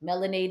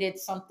 melanated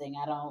something.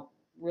 I don't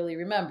really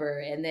remember.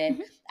 And then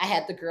Mhm. I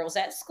had the girls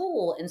at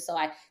school. And so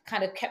I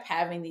kind of kept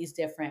having these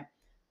different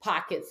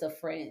pockets of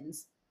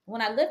friends.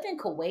 When I lived in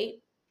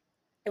Kuwait,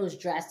 it was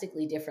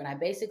drastically different. I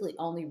basically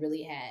only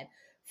really had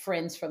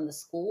friends from the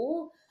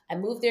school. I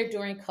moved there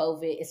during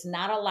COVID. It's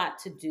not a lot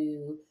to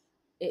do.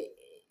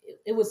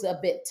 It was a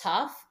bit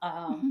tough,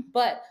 Mhm.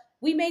 but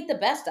we made the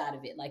best out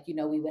of it. Like,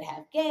 we would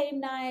have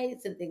game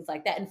nights and things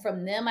like that. And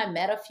from them, I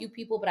met a few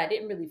people, but I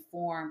didn't really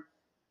form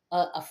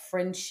a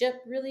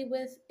friendship really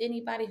with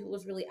anybody who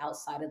was really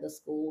outside of the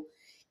school.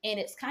 And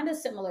it's kind of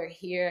similar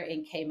here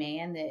in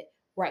Cayman that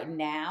right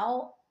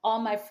now, all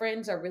my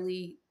friends are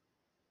really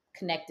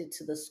connected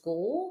to the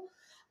school.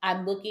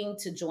 I'm looking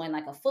to join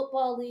like a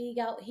football league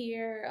out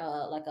here,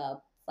 like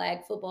a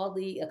flag football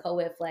league, a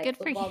co-ed flag Good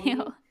for football you.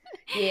 league.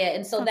 Yeah,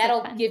 and so Sounds like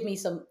that'll fun. give me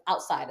some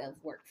outside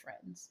of work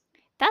friends.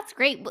 That's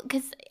great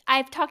because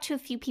I've talked to a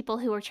few people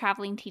who are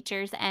traveling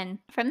teachers, and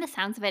from the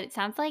sounds of it, it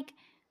sounds like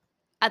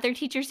other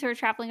teachers who are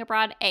traveling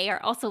abroad,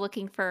 are also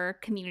looking for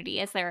community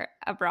as they're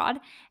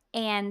abroad.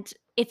 And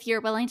if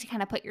you're willing to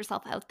kind of put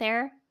yourself out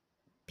there,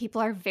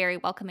 people are very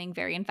welcoming,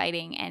 very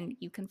inviting, and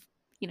you can,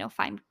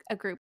 find a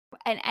group.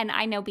 And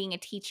I know being a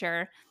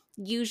teacher,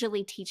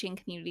 usually teaching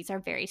communities are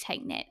very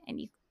tight knit,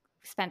 and you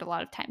spend a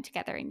lot of time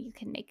together, and you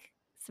can make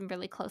some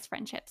really close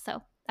friendships.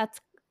 So that's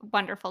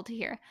wonderful to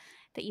hear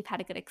that you've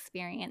had a good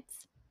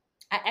experience.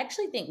 I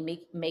actually think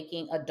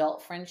making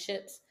adult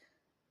friendships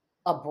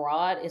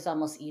abroad is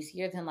almost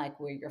easier than like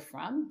where you're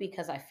from,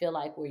 because I feel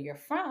like where you're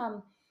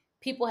from,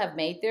 people have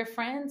made their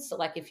friends. So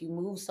like if you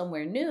move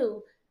somewhere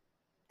new,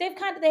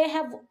 they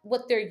have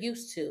what they're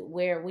used to.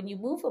 Where when you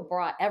move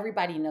abroad,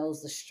 everybody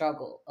knows the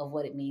struggle of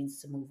what it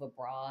means to move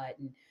abroad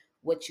and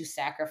what you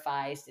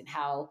sacrificed and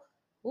how,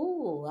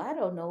 ooh, I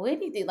don't know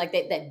anything. Like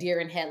that deer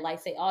in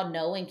headlights, they all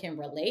know and can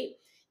relate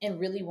and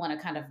really want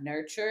to kind of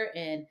nurture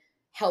and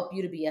help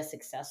you to be as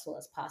successful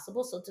as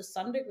possible. So to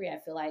some degree, I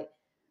feel like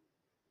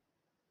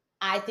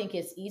I think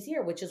it's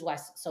easier, which is why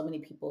so many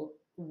people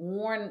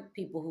warn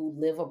people who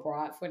live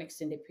abroad for an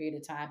extended period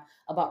of time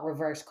about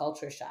reverse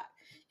culture shock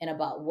and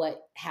about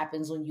what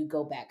happens when you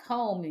go back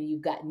home and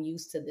you've gotten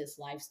used to this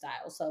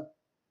lifestyle. So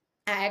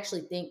I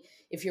actually think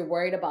if you're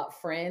worried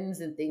about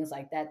friends and things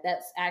like that,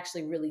 that's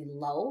actually really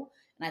low.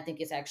 And I think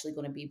it's actually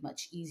going to be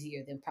much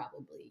easier than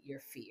probably your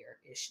fear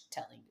is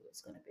telling you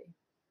it's going to be.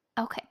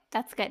 Okay,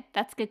 that's good.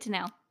 That's good to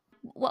know.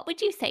 What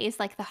would you say is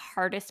like the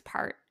hardest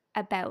part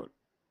about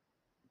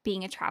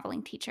being a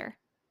traveling teacher?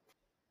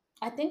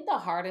 I think the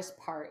hardest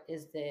part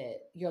is that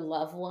your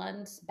loved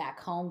ones back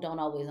home don't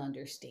always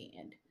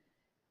understand.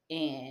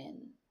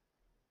 And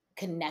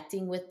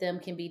connecting with them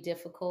can be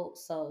difficult.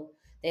 So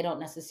they don't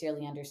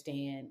necessarily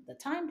understand the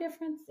time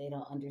difference. They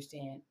don't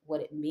understand what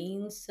it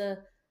means to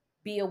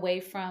be away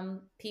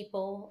from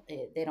people.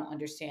 They don't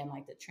understand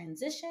like the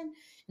transition.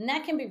 And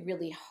that can be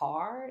really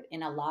hard.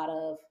 And a lot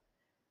of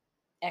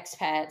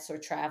expats or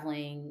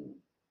traveling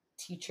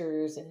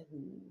teachers and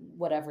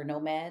whatever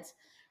nomads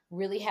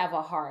really have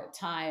a hard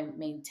time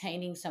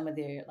maintaining some of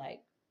their like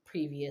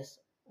previous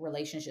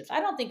relationships.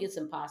 I don't think it's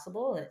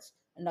impossible. It's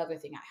another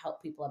thing I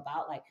help people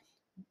about. Like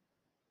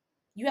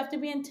you have to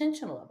be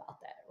intentional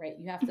about that, right?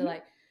 You have to Mhm.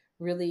 like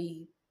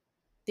really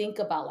think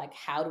about like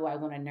how do I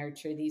want to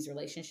nurture these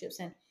relationships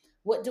and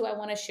what do I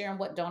want to share and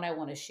what don't I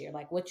want to share?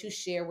 Like what you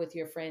share with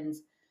your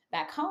friends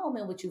back home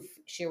and what you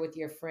share with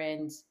your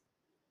friends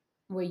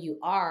where you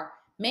are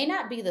may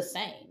not be the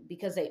same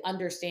because they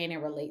understand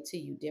and relate to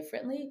you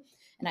differently.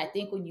 And I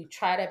think when you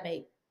try to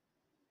make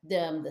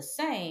them the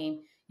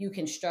same, you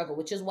can struggle,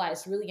 which is why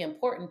it's really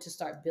important to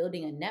start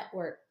building a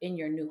network in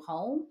your new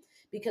home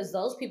because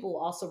those people will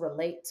also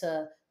relate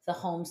to the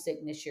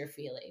homesickness you're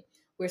feeling.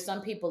 Where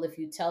some people, if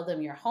you tell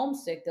them you're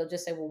homesick, they'll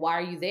just say, well, why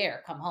are you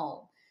there? Come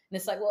home. And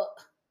it's like, well,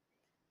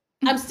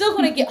 I'm still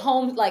going to get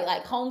home.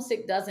 Like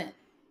homesick doesn't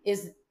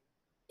is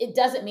it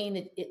doesn't mean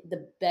that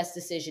the best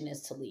decision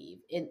is to leave.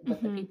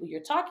 But the Mhm. people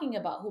you're talking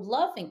about who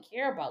love and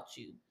care about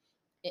you,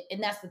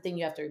 and that's the thing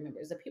you have to remember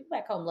is the people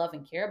back home love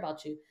and care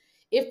about you.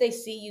 If they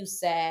see you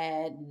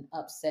sad and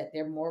upset,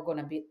 they're more going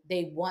to be,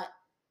 they want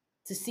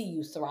to see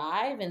you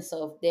thrive. And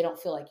so if they don't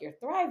feel like you're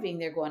thriving,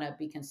 they're going to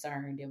be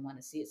concerned and want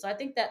to see it. So I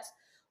think that's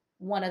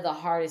one of the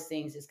hardest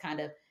things is kind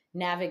of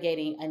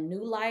navigating a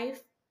new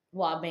life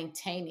while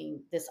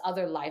maintaining this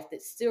other life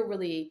that still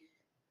really,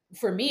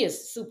 for me,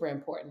 is super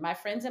important. My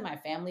friends and my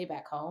family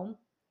back home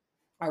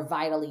are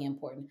vitally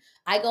important.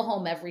 I go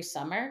home every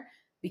summer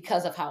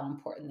because of how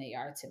important they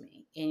are to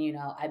me. And,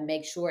 I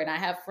make sure, and I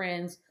have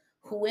friends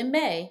who in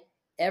May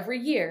every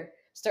year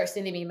start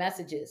sending me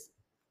messages.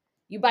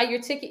 You buy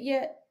your ticket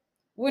yet?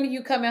 When are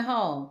you coming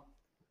home?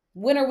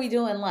 When are we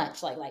doing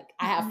lunch? Like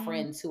I have Mhm.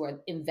 friends who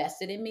are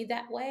invested in me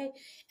that way.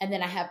 And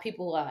then I have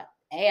people who are,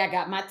 hey, I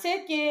got my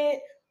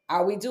ticket.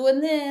 Are we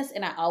doing this?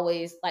 And I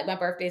always like my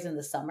birthday's in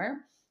the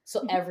summer.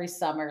 So Mhm. every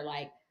summer,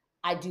 like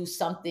I do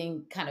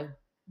something kind of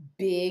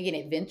big and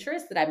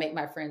adventurous that I make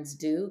my friends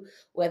do,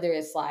 whether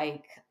it's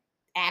like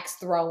axe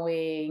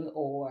throwing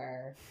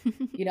or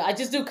I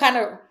just do kind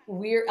of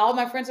weird. All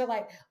my friends are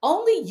like,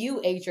 only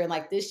you, Adrienne.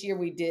 Like this year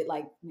we did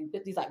like we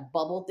put these like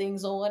bubble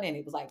things on and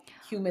it was like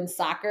human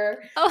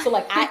soccer. Oh. So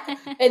like I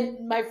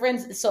and my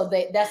friends, so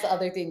that's the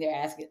other thing they're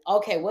asking.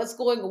 Okay,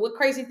 what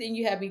crazy thing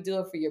you have me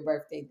doing for your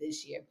birthday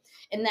this year?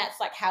 And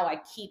that's like how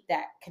I keep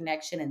that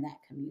connection and that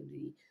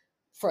community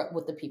for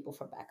with the people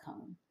from back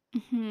home.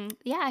 Mhm.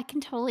 Yeah, I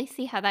can totally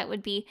see how that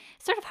would be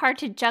sort of hard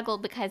to juggle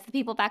because the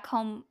people back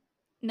home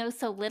know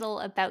so little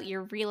about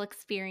your real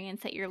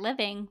experience that you're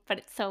living, but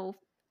it's so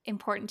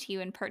important to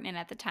you and pertinent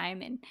at the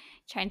time and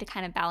trying to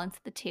kind of balance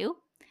the two.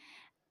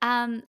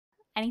 Um,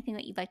 Anything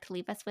that you'd like to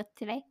leave us with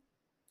today?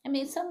 I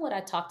mean, somewhat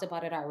I talked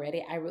about it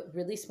already.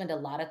 Really spend a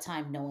lot of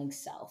time knowing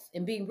self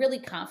and being really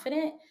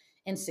confident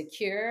and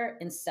secure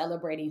and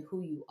celebrating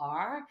who you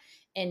are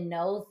and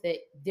know that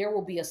there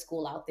will be a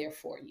school out there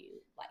for you.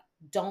 Like,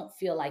 don't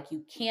feel like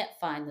you can't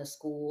find the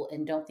school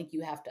and don't think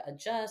you have to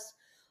adjust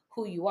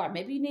who you are.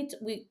 Maybe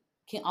we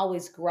can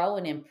always grow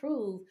and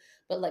improve.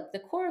 But like the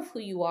core of who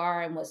you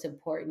are and what's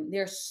important,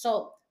 there's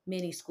so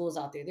many schools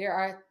out there. There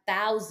are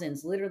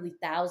thousands, literally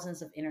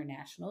thousands of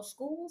international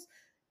schools.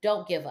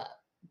 Don't give up.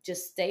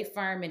 Just stay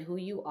firm in who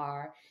you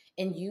are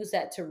and use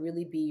that to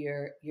really be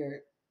your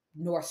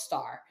North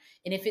Star.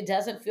 And if it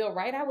doesn't feel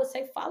right, I would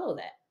say follow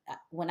that.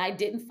 When I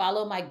didn't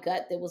follow my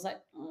gut, that was like,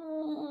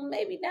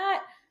 maybe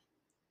not.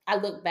 I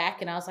look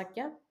back and I was like,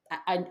 yep,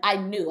 I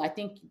knew. I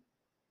think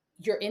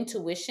your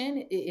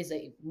intuition is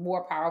a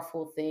more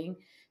powerful thing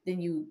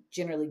than you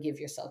generally give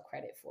yourself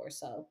credit for.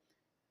 So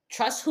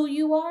trust who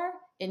you are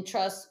and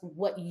trust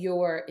what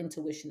your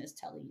intuition is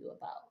telling you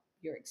about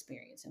your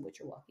experience and what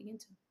you're walking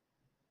into.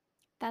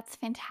 That's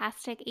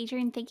fantastic.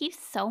 Adrienne, thank you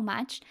so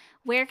much.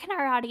 Where can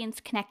our audience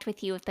connect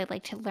with you if they'd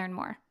like to learn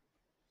more?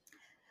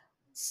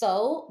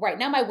 So right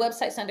now my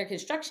website's under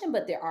construction,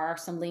 but there are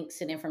some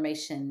links and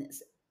information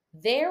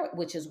there,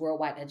 which is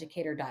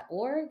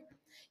worldwideeducator.org.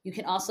 You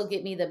can also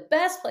get me the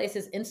best place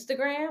is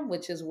Instagram,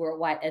 which is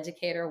Worldwide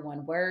Educator,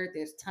 one word.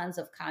 There's tons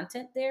of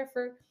content there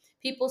for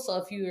people. So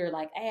if you're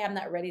like, hey, I'm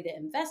not ready to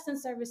invest in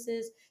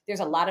services, there's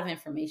a lot of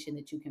information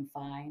that you can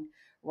find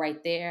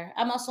right there.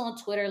 I'm also on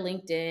Twitter,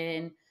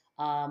 LinkedIn.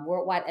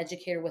 Worldwide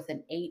Educator with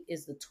an 8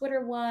 is the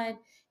Twitter one.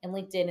 And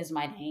LinkedIn is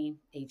my name,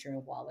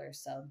 Adrienne Waller.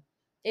 So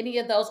any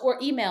of those, or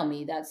email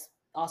me. That's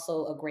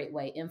also a great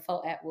way.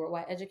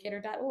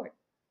 info@worldwideeducator.org.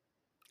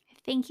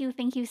 Thank you.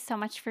 Thank you so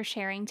much for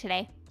sharing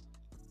today.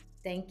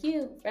 Thank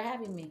you for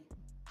having me.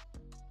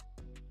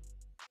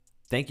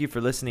 Thank you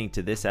for listening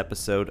to this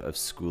episode of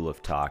School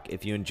of Talk.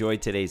 If you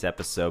enjoyed today's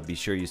episode, be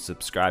sure you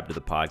subscribe to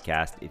the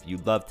podcast. If you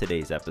loved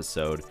today's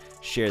episode,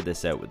 share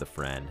this out with a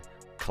friend.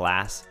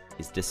 Class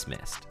is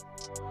dismissed.